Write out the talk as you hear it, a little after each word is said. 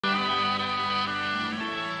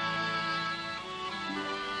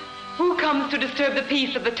Who comes to disturb the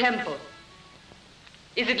peace of the temple?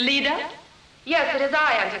 Is it Leda? Yes, it is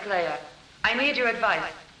I, Anticlea. I need your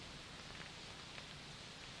advice.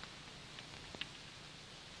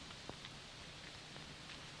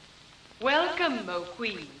 Welcome, O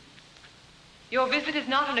Queen. Your visit is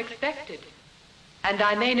not unexpected, and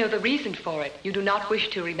I may know the reason for it. You do not wish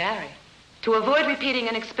to remarry. To avoid repeating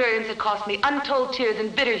an experience that cost me untold tears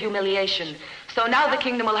and bitter humiliation. So now the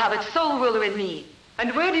kingdom will have its sole ruler in me.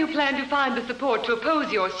 And where do you plan to find the support to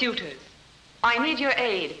oppose your suitors? I need your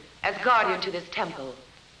aid as guardian to this temple.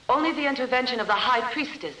 Only the intervention of the High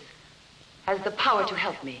Priestess has the power to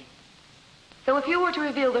help me. So if you were to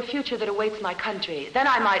reveal the future that awaits my country, then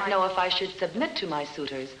I might know if I should submit to my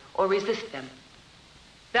suitors or resist them.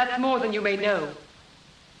 That's more than you may know.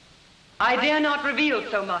 I dare not reveal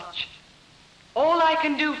so much. All I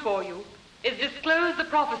can do for you is disclose the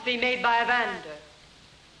prophecy made by Evander.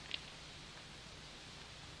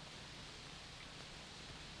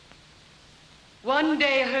 One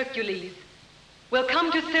day Hercules will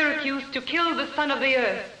come to Syracuse to kill the son of the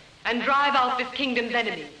earth and drive out this kingdom's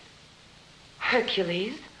enemies.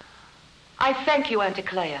 Hercules? I thank you,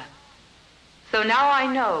 Anticlea. So now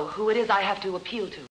I know who it is I have to appeal to.